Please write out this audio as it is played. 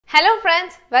Hello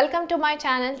friends, welcome to my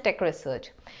channel Tech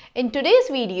Research. In today's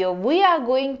video, we are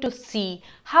going to see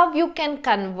how you can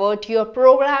convert your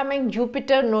programming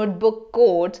Jupyter Notebook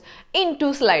codes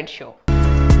into Slideshow.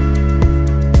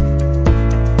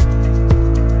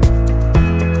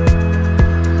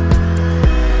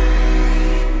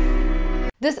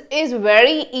 This is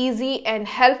very easy and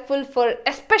helpful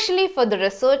especially for the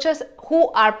researchers who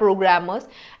are programmers,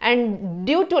 and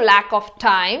due to lack of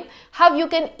time, how you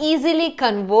can easily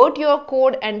convert your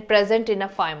code and present in a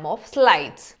form of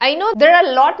slides. I know there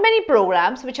are many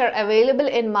programs which are available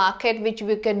in market which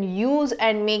we can use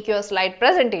and make your slide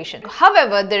presentation.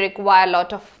 However, they require a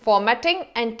lot of formatting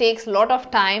and takes a lot of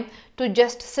time to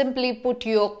just simply put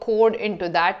your code into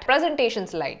that presentation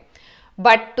slide.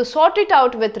 But to sort it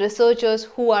out with researchers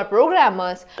who are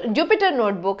programmers, Jupyter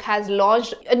Notebook has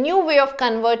launched a new way of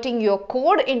converting your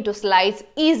code into slides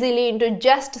easily into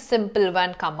just simple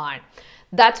one command.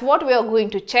 That's what we are going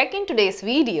to check in today's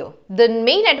video. The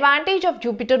main advantage of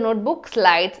Jupyter Notebook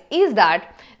slides is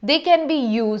that they can be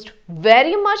used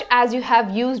very much as you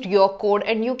have used your code,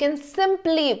 and you can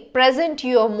simply present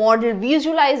your model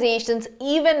visualizations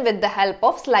even with the help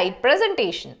of slide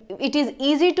presentation. It is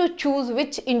easy to choose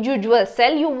which individual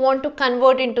cell you want to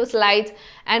convert into slides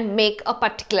and make a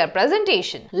particular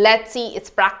presentation. Let's see its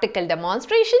practical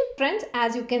demonstration. Friends,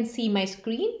 as you can see my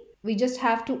screen, we just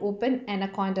have to open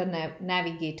Anaconda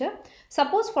Navigator.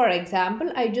 Suppose, for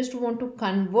example, I just want to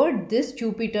convert this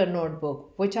Jupyter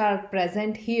Notebook, which are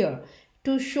present here,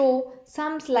 to show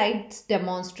some slides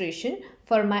demonstration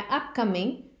for my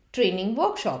upcoming training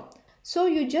workshop. So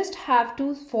you just have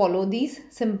to follow these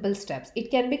simple steps. It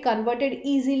can be converted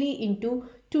easily into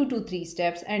 2 to 3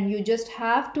 steps, and you just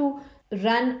have to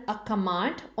run a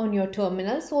command on your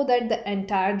terminal so that the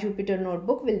entire Jupyter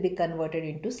Notebook will be converted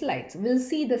into slides. We'll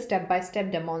see the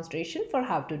step-by-step demonstration for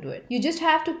how to do it. You just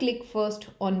have to click first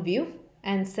on View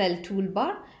and Cell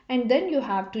Toolbar, and then you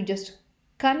have to just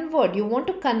convert. You want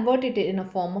to convert it in a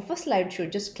form of a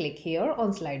slideshow. Just click here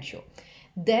on Slideshow.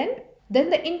 Then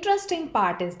the interesting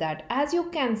part is that, as you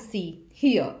can see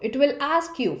here, it will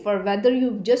ask you for whether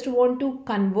you just want to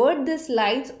convert the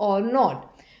slides or not.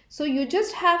 So you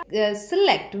just have to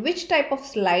select which type of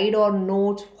slide or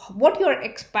notes, what you're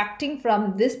expecting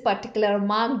from this particular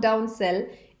markdown cell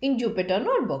in Jupyter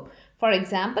Notebook. For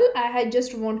example, I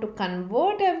just want to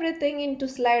convert everything into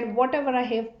slide, whatever I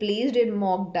have placed in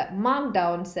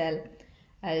markdown cell.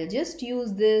 I'll just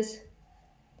use this,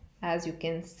 as you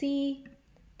can see,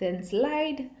 then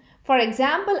slide. For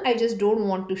example, I just don't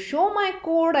want to show my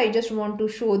code. I just want to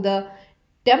show the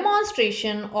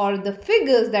demonstration or the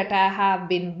figures that I have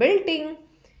been building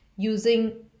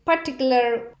using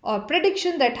particular or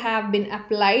prediction that have been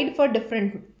applied for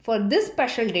this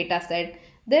special data set.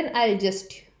 Then I'll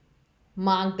just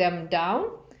mark them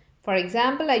down. For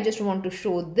example, I just want to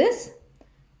show this.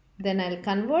 Then I'll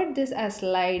convert this as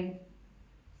slide.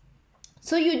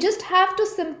 So you just have to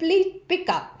simply pick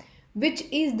up which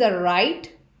is the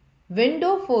right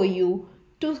window for you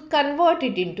to convert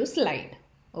it into slide.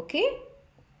 Okay.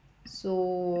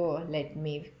 So let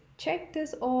me check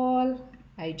this all.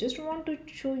 I just want to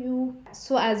show you.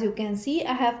 So as you can see,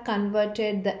 I have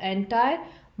converted the entire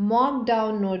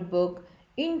markdown notebook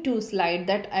into slide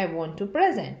that I want to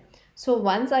present. So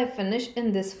once I finish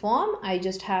in this form, I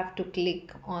just have to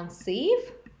click on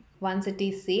save. Once it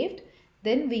is saved,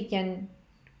 then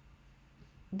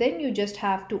you just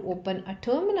have to open a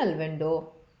terminal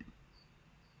window.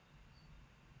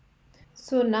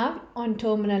 So now on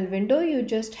terminal window, you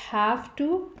just have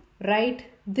to write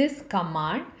this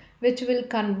command which will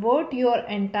convert your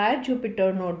entire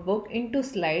Jupyter Notebook into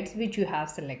slides which you have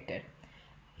selected.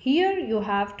 Here you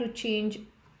have to change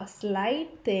a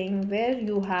slide thing where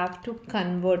you have to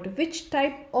convert which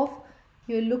type of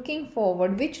you're looking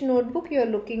forward, which notebook you're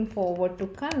looking forward to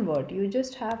convert. You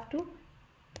just have to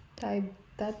type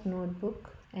that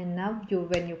notebook, and now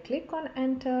when you click on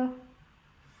enter,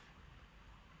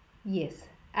 yes,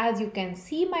 as you can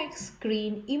see my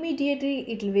screen, immediately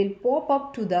it will pop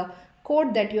up to the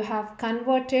code that you have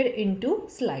converted into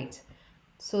slides.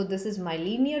 So this is my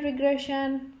linear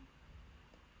regression.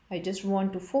 I just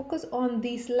want to focus on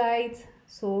these slides.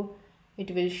 So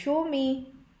it will show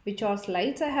me which are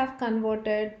slides I have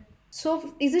converted.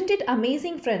 So isn't it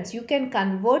amazing, friends? You can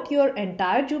convert your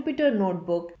entire Jupyter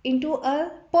Notebook into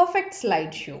a perfect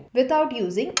slideshow without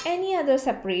using any other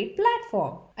separate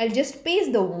platform. I'll just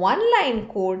paste the one line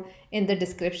code in the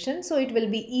description so it will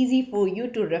be easy for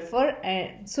you to refer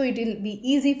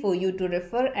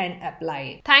and apply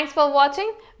it. Thanks for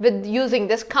watching. With using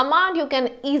this command, you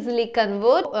can easily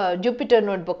convert Jupyter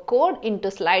Notebook code into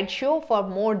slideshow for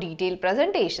more detailed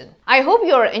presentation. I hope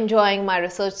you are enjoying my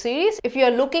research series. If you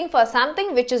are looking for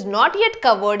something which is not yet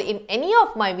covered in any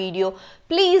of my video,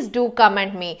 please do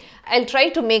comment me. I'll try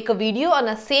to make a video on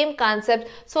the same concept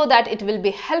so that it will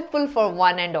be helpful for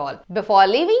one and all. Before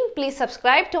leaving, please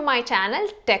subscribe to my channel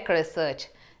Tech Research.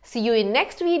 See you in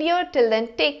next video. Till then,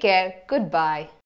 take care. Goodbye.